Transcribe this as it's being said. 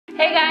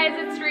Hey guys,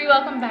 it's Dree.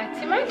 Welcome back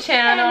to my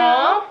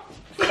channel.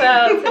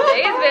 So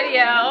today's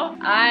video,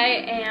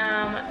 I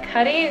am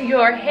cutting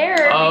your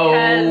hair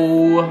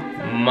Oh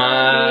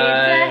my!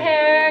 Needs a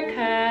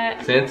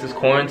haircut. Since it's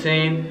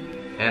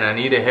quarantine and I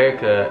need a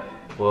haircut,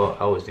 well,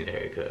 I always need a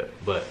haircut,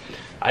 but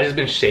I just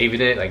been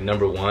shaving it like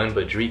 #1.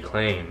 But Dree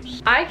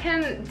claims I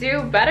can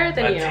do better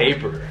than you. A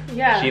taper.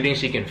 Yeah. She thinks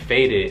she can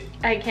fade it.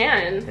 I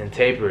can. And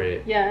taper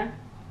it. Yeah.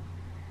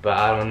 But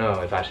I don't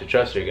know if I should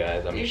trust her,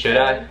 guys. I mean, should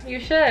I?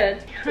 You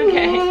should.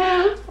 Okay.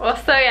 Well,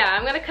 so yeah,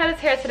 I'm gonna cut his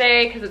hair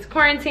today because it's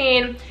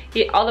quarantine.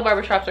 All the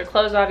barbershops are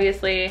closed,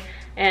 obviously.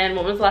 And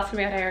when was the last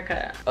time you had a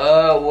haircut?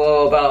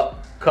 Well,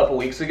 about a couple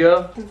weeks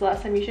ago. Since the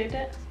last time you shaved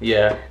it?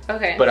 Yeah.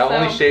 Okay. But I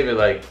only shave it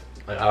like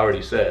I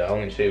already said, I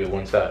only shave it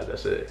one side,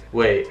 that's it.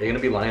 Wait, are you gonna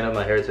be lining up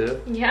my hair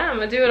too? Yeah, I'm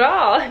gonna do it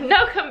all.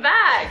 No, come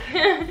back.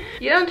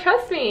 You don't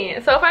trust me.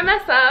 So if I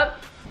mess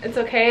up, it's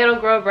okay, it'll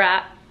grow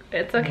back.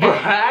 It's okay.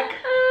 Back?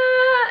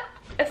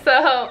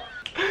 So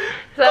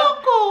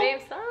babe,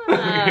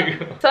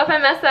 stop. So if I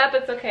mess up,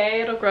 it's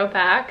okay, it'll grow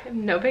back.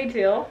 No big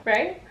deal,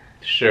 right?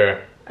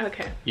 Sure.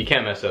 Okay. You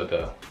can't mess up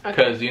though.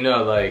 Okay. Cause you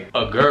know, like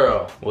a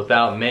girl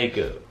without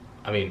makeup,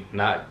 I mean,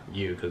 not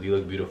you, cause you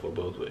look beautiful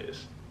both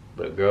ways.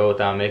 But a girl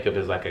without makeup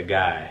is like a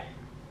guy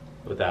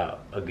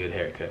without a good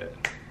haircut.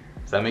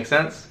 Does that make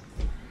sense?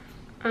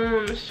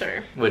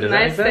 Sure. Wait, does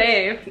that make sense? Nice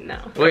save. No.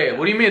 Wait,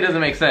 what do you mean it doesn't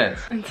make sense?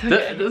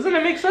 Okay. Doesn't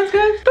it make sense,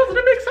 guys? Doesn't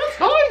it make sense,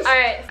 guys?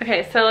 Alright,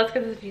 okay, so let's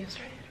get this video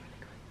started.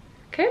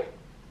 Okay?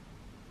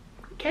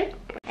 Okay.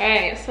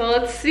 Alright, so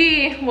let's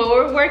see what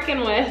we're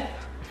working with.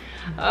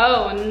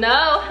 Oh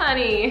no,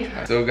 honey.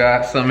 Still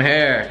got some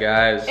hair,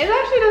 guys. It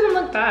actually doesn't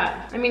look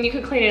bad. I mean, you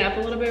could clean it up a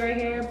little bit right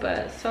here,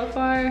 but so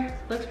far,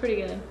 looks pretty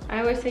good.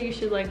 I always say you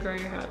should like grow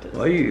your hair out this.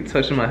 Why are you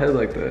touching my head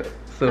like that?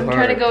 So I'm hard.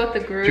 trying to go with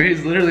the groove.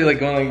 Dree's literally like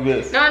going like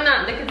this. No, I'm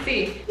not. They can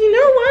see. You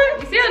know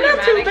what? You see how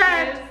dramatic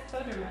it is? So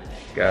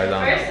dramatic. Guys,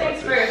 I First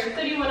things first. You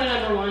said you wanted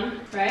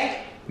 #1, right?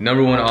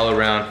 #1 all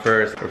around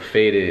first, or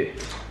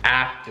faded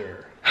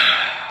after.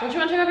 Don't you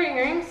want to take off your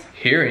earrings?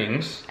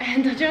 Hearings?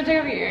 And don't you want to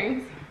take off your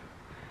earrings?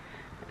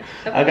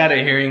 I got a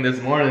hearing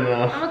this morning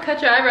though. I'm gonna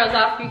cut your eyebrows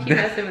off if you keep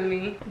messing with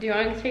me. Do you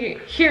want to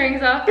take your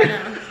earrings off or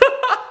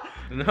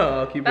no? No,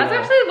 I'll keep That's it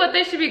on. actually what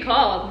they should be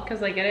called.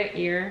 Because like, get it?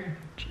 Ear.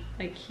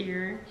 Like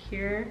here,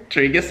 here.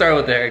 Tree, get started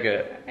with the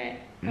haircut. Okay.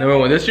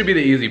 #1, this should be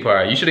the easy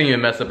part. You shouldn't even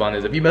mess up on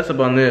this. If you mess up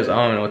on this, I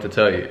don't know what to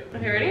tell you.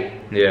 Okay, ready?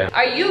 Yeah.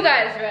 Are you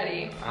guys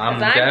ready? I'm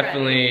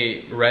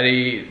definitely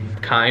ready,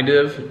 kind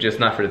of, just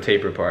not for the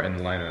taper part in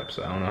the lineup.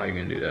 So I don't know how you're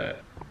gonna do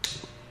that.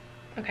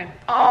 Okay.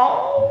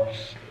 Oh!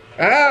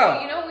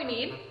 Ow! You know what we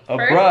need? A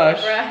First, brush.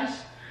 A brush.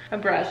 A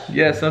brush.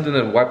 Yeah, something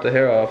to wipe the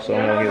hair off so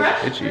I don't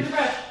get itchy. Where's the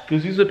brush?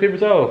 Just use a paper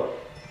towel.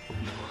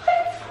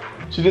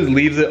 She just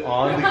leaves it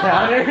on the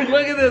counter.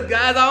 Look at this,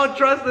 guys. I don't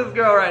trust this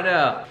girl right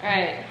now.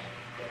 Alright.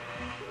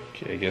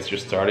 Okay, I guess you're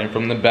starting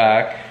from the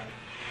back.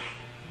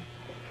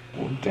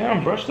 Well,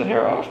 damn, brush the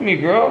hair off me,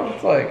 girl.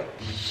 It's like...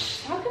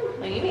 Stop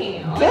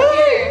complaining.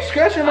 Dang,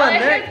 scratching my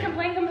neck.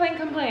 Complain, complain,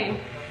 complain.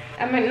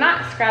 I'm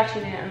not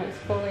scratching it, I'm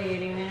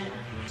exfoliating it.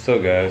 So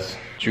guys,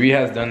 Dree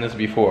has done this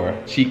before.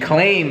 She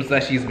claims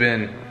that she's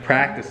been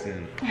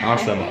practicing on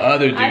some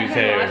other dude's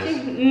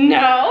hairs.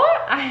 No,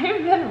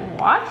 I've been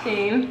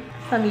watching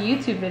some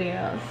YouTube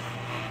videos.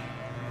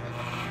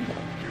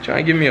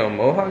 Trying to give me a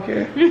mohawk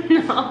here?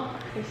 No,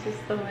 it's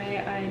just the way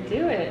I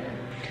do it.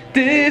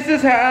 This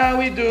is how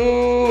we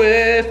do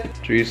it.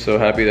 Dree's so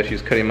happy that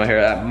she's cutting my hair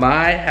at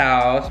my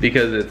house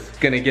because it's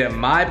gonna get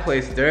my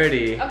place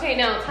dirty. Okay,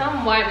 now tell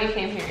them why we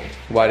came here.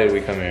 Why did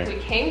we come here? We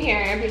came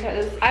here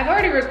because I've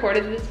already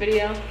recorded this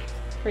video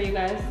for you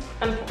guys,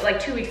 like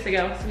 2 weeks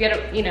ago. So we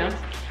gotta, you know,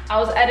 I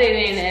was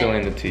editing it.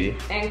 Spilling the tea.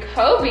 And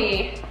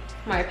Kobe,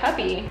 my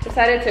puppy,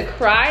 decided to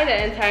cry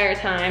the entire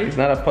time. He's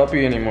not a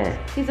puppy anymore.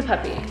 He's a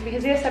puppy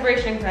because he has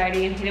separation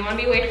anxiety and he didn't want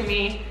to be away from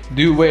me.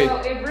 Dude, wait. So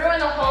it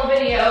ruined the whole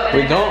video. And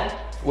Wait, don't.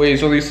 Wait,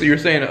 so you're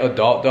saying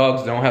adult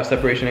dogs don't have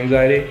separation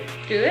anxiety?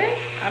 Do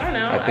they? I don't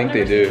know. I think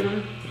they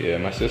do. Yeah,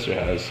 my sister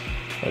has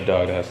a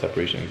dog that has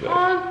separation anxiety.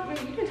 Oh,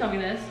 you didn't tell me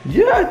this.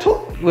 Yeah, I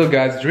told. Look,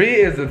 guys, Dree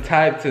is the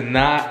type to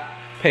not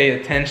pay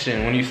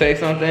attention when you say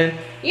something.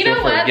 You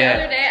know what? Forget.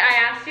 The other day I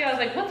asked you, I was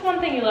like, what's one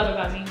thing you love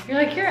about me? You're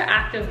like, you're an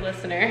active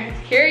listener.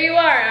 Here you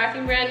are,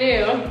 acting brand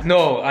new.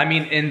 No, I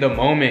mean in the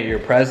moment you're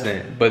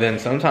present, but then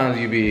sometimes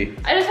you be.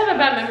 I just have a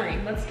bad memory.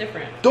 That's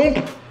different. Don't.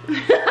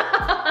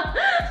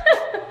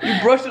 You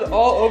brushed it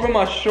all over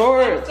my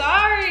shorts.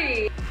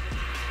 Sorry.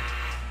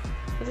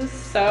 This is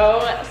so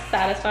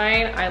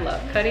satisfying. I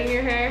love cutting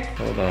your hair.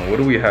 Hold on, what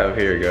do we have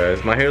here,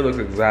 guys? My hair looks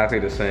exactly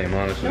the same,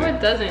 honestly. No,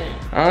 it doesn't.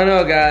 I don't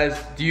know,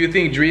 guys. Do you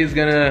think Dree is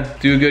gonna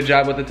do a good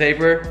job with the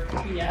taper?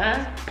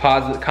 Yeah.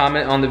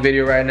 Comment on the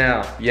video right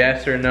now.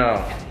 Yes or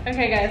no?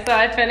 Okay, guys, so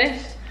I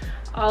finished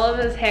all of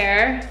his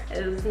hair.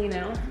 Is, you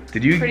know,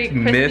 Did you pretty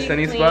miss crispy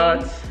any clean.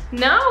 spots?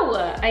 No,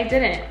 I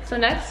didn't. So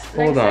next.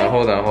 Hold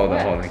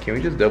on. Can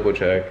we just double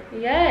check?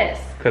 Yes.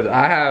 Cause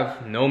I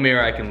have no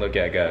mirror I can look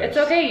at, guys. It's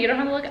okay. You don't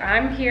have to look.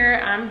 I'm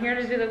here. I'm here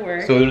to do the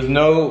work. So there's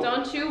no.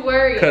 Don't you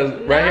worry. Cause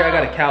right here I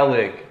got a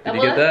cowlick. Did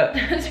you get that?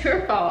 That's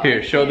your fault.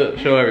 Here, show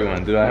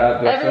everyone. Do I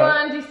have?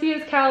 Everyone, do you see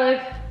his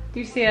cowlick? Do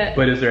you see it?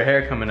 But is there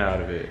hair coming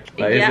out of it?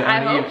 Like, yeah, is it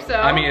I hope so.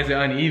 I mean, is it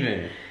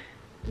uneven?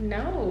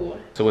 No.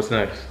 So what's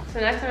next? So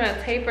next I'm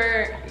gonna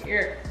taper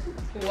your,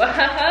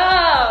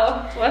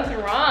 wow, what's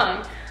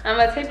wrong? I'm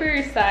gonna taper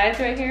your sides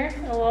right here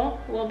a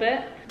little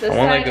bit. This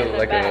side and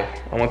the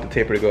back. I want the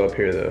taper to go up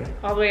here though.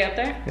 All the way up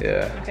there?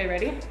 Yeah. Okay,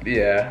 ready?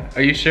 Yeah.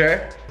 Are you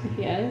sure?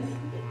 Yes.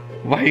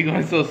 Why are you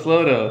going so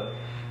slow though?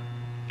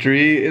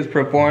 Dree is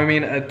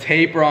performing a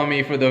taper on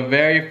me for the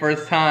very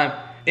first time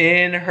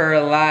in her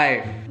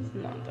life. This is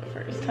not the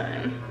first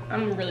time.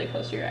 I'm really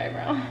close to your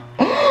eyebrow.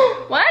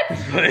 What?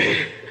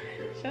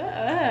 Shut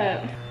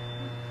up.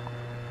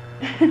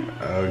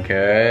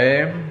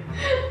 Okay.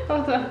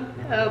 Hold on.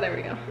 Oh, there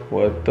we go.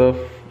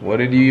 What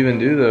did you even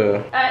do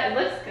though? It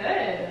looks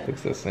good.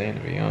 Looks the same,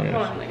 to be honest.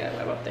 Hold on, I gotta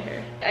wipe up the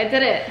hair. I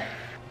did it.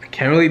 I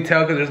can't really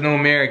tell because there's no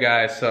mirror,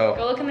 guys, so.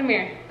 Go look in the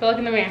mirror. Go look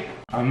in the mirror.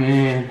 I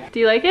mean. Do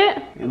you like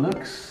it? It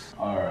looks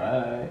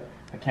alright.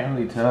 I can't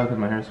really tell because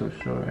my hair's so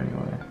short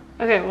anyway.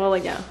 Okay, well,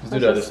 like, yeah. Let's do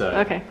the other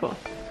side. Okay, cool.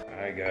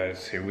 Alright,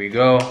 guys, here we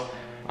go.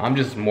 I'm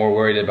just more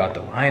worried about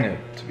the lineup,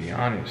 to be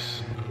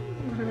honest.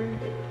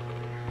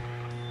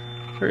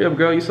 Hurry up,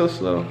 girl, you so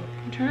slow.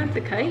 I'm trying not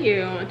to cut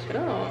you.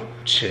 Chill.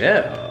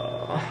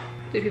 Chill.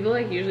 Do people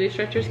like usually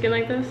stretch your skin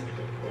like this?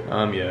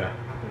 Yeah.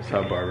 That's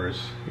how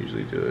barbers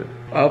usually do it.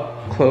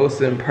 Up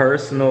close and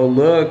personal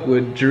look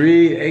with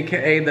Dree,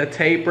 aka the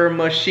taper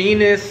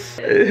machinist.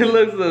 It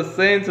looks the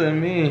same to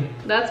me.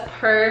 That's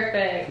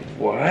perfect.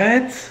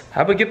 What?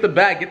 How about get the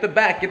back,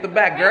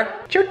 girl.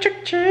 Chill, chill,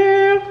 chill.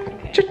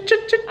 Okay. Chill,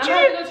 chill, chill, I'm chill.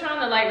 gonna go turn on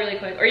the light really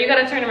quick. Or you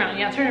gotta turn around.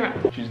 Yeah, turn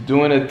around. She's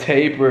doing a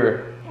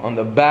taper on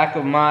the back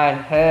of my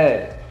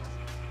head.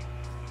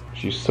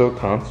 She's so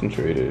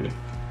concentrated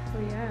Oh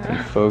yeah.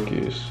 and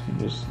focused.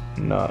 There's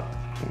not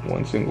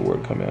one single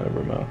word coming out of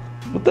her mouth.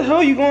 What the hell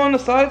are you going on the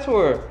sides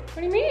for? What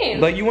do you mean?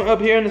 Like you went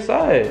up here on the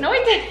side. No, I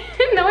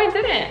didn't. No, I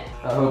didn't.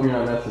 I hope you're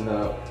not messing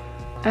up.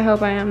 I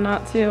hope I am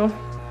not too.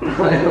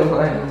 I hope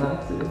I am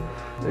not too.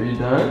 Are you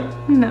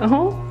done?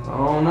 No. I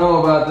don't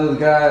know about this,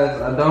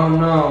 guys. I don't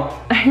know.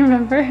 I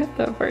remember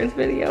the first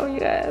video, you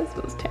guys,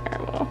 was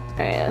terrible.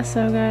 Alright,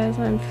 so guys,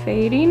 I'm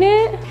fading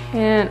it.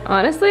 And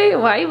honestly,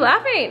 why are you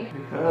laughing?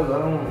 Because I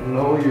don't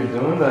know what you're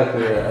doing back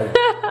there.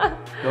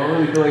 I don't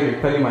really feel like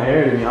you're cutting my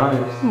hair, to be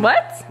honest.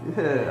 What?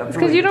 Yeah. It's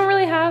because you don't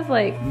really have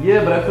like...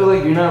 Yeah, but I feel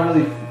like you're not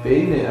really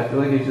fading it. I feel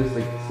like it's just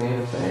like staying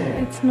the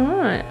same. It's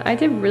not. I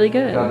did really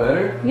good. Got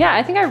better? Yeah,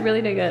 I think I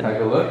really did good. Take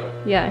a look.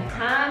 Yeah.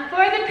 Time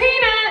for the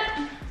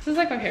peanut! This is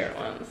like my favorite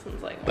one. This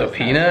one's like... The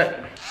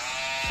peanut?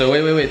 So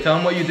wait. Tell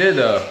them what you did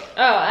though.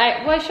 Oh,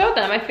 I showed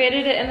them. I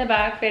faded it in the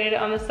back, faded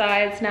it on the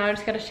sides. Now I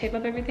just gotta shape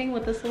up everything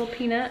with this little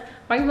peanut.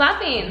 Why are you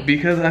laughing?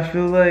 Because I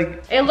feel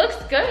like... It looks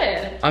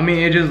good. I mean,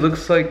 it just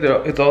looks like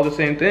it's all the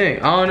same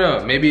thing. I don't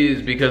know. Maybe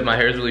it's because my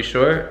hair is really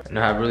short and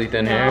I have really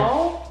thin hair.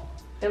 No,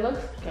 it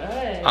looks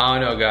good. I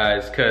don't know,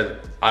 guys, because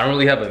I don't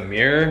really have a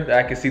mirror that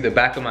I can see the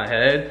back of my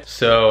head.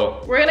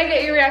 So we're gonna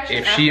get your reaction.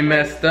 If she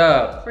messed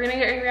up, we're gonna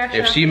get your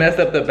reaction. If she messed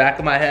up the back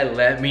of my head,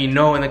 let me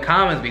know in the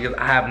comments because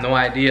I have no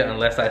idea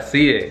unless I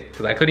see it.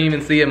 Because I couldn't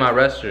even see it in my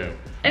restroom.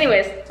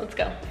 Anyways, let's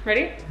go.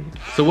 Ready?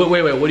 So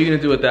wait, what are you gonna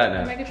do with that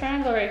now? Make a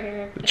triangle right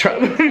here.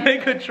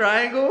 Make a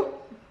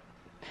triangle?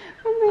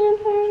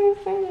 Oh,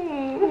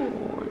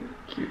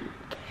 cute.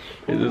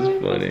 This is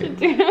funny.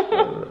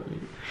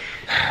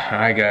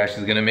 Alright guys,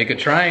 she's gonna make a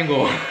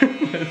triangle.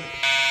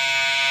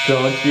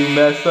 Don't you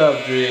mess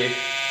up, Dree.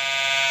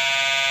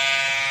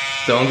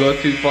 Don't go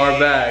too far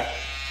back.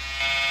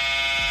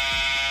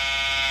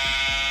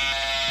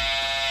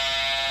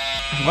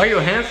 Why are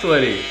your hands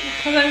sweaty?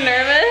 Because I'm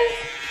nervous.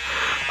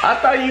 I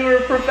thought you were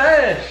a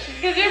profesh.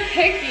 Because you're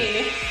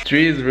picky.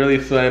 Dree is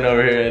really sweating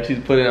over here and she's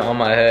putting it on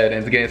my head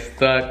and it's getting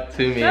stuck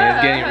to me and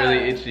it's getting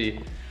really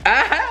itchy.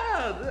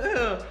 Ow!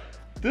 Damn.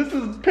 This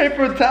is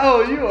paper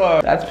towel, you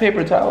are. That's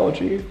paper towel,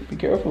 Dree. Be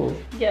careful.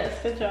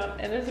 Yes, good job.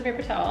 It is a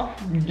paper towel.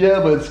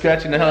 Yeah, but it's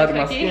scratching the hell out of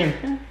my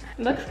skin.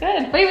 Looks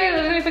good. Wait,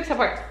 let me fix that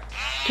part.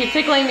 Keep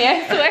tickling me,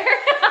 I swear.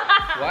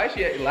 Why is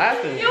she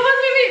laughing? You almost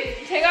made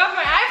me take off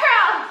my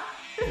eyebrow.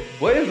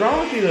 What is wrong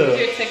with you though?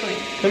 You're tickling.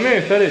 Come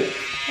here, cut it.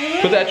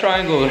 Put that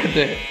triangle right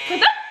there.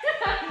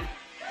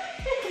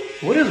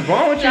 What is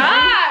wrong with you?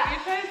 Stop!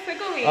 You're trying to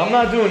tickle me. I'm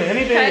not doing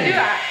anything. Can I do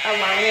a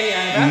line in your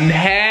eyebrow?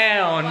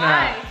 Hell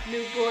no.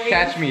 New boy.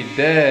 Catch me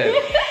dead.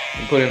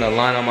 I'm putting a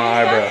line on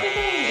my eyebrow.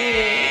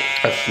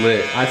 A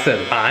slit. I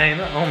said line.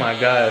 Oh my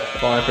god.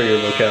 Falling for your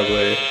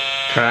vocabulary.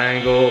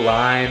 Triangle,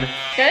 line.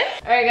 Good?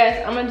 Alright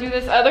guys, I'm gonna do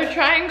this other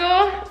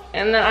triangle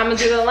and then I'm gonna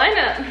do the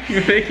lineup.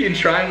 You're making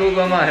triangles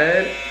on my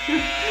head?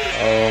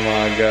 Oh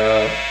my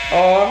god.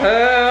 Oh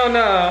hell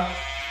no.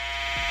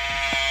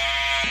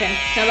 Okay,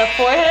 now the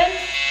forehead.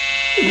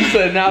 You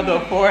said now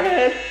the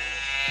forehead?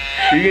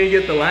 You gonna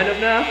get the lineup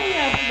now?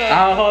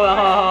 Yeah, Oh, hold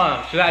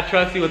on. Should I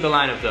trust you with the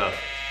lineup though?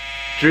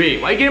 Dree,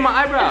 why you getting my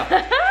eyebrow?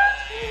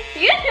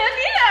 You didn't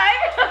need an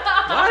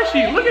eyebrow. Why is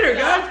she? Look at her,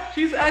 guys.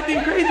 She's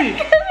acting crazy.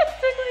 Stop.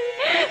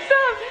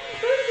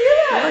 Don't do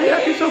that. Why are you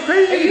acting so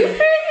crazy? Are you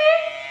crazy?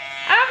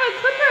 I have a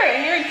clipper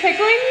and you're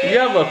tickling me? You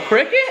have a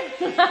cricket?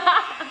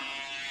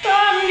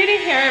 Stop, I'm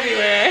getting hair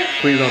everywhere.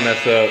 Please don't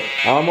mess up.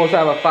 I almost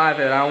have a 5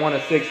 head. I don't want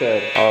a 6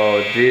 head.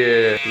 Oh,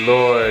 dear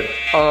Lord.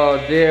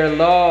 Oh, dear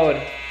Lord.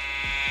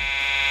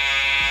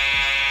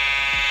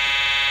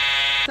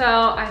 So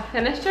I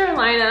finished our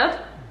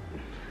lineup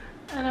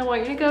and I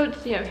want you to go,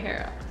 you have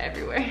hair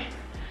everywhere.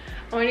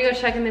 I want you to go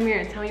check in the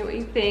mirror and tell me what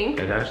you think.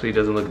 It actually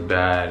doesn't look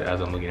bad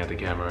as I'm looking at the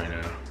camera right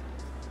now.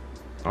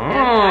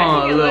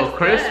 Oh, Yeah, a little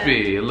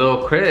crispy, a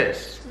little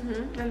crisp.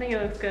 I think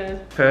it looks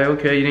good.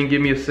 Okay, you didn't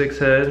give me a 6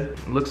 head.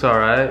 It looks all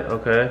right,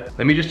 okay.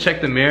 Let me just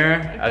check the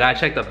mirror. I gotta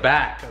check the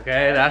back,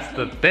 okay? That's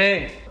the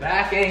thing.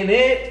 Back ain't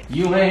it,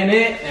 you ain't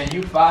it, and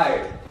you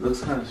fired.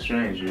 Looks kind of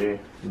strange, Dree.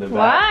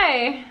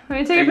 Why? Let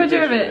me take a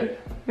picture of it.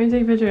 Let me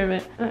take a picture of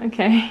it.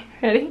 Okay,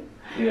 ready?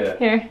 Yeah.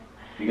 Here.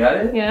 You got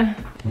it? Yeah.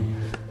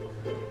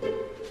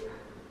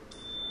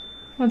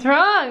 What's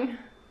wrong?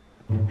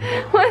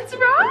 What's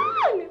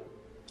wrong?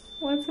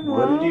 What's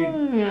wrong? What did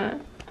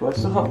you... Do I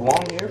still have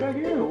long hair back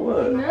here or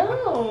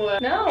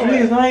what? No. Dree,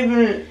 it's not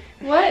even...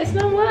 What? It's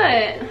not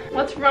what?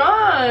 What's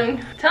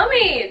wrong? Tell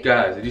me.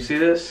 Guys, did you see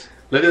this?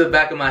 Look at the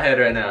back of my head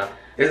right now.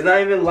 It's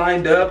not even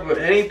lined up or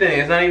anything.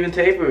 It's not even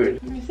tapered.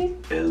 Let me see.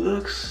 It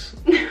looks...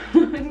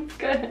 It's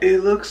good.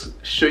 It looks...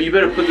 Sure, you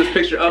better put this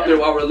picture up there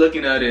while we're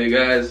looking at it,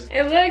 guys.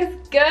 It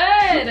looks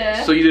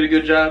good. So you did a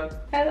good job?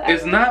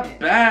 It's like not it.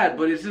 bad,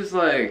 but it's just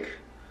like...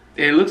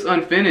 It looks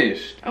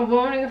unfinished. Oh,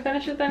 well, we're gonna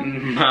finish it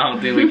then? I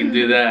don't think we can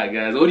do that,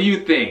 guys. What do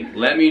you think?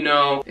 Let me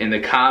know in the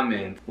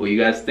comments what you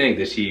guys think.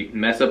 Did she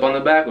mess up on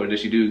the back or did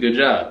she do a good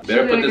job?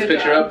 Better put this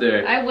picture up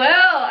there. I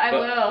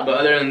will. But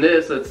other than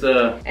this, let's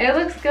It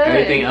looks good.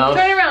 Everything else?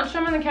 Turn around, show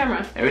them on the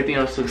camera. everything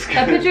else looks good.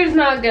 That picture's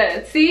not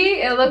good. See?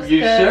 It looks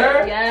You good.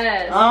 sure?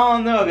 Yes. I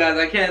don't know, guys.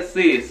 I can't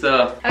see,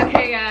 so.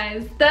 Okay,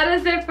 guys. That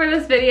is it for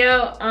this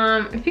video.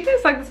 If you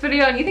guys like this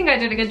video and you think I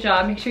did a good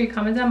job, make sure you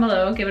comment down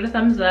below. Give it a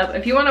thumbs up.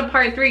 If you want a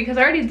part 3, because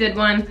I already did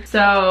one.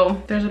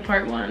 So there's a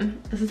part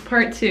 1. This is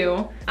part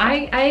 2.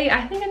 I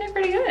think I did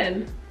pretty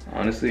good.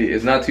 Honestly,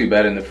 it's not too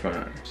bad in the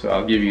front. So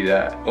I'll give you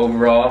that.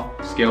 Overall,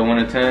 scale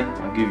 1 to 10,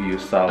 I'll give you a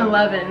solid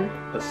 11.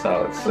 A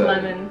solid 7.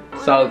 11.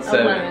 Solid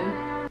 7.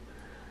 11.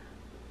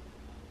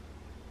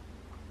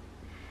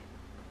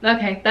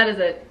 Okay, that is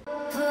it.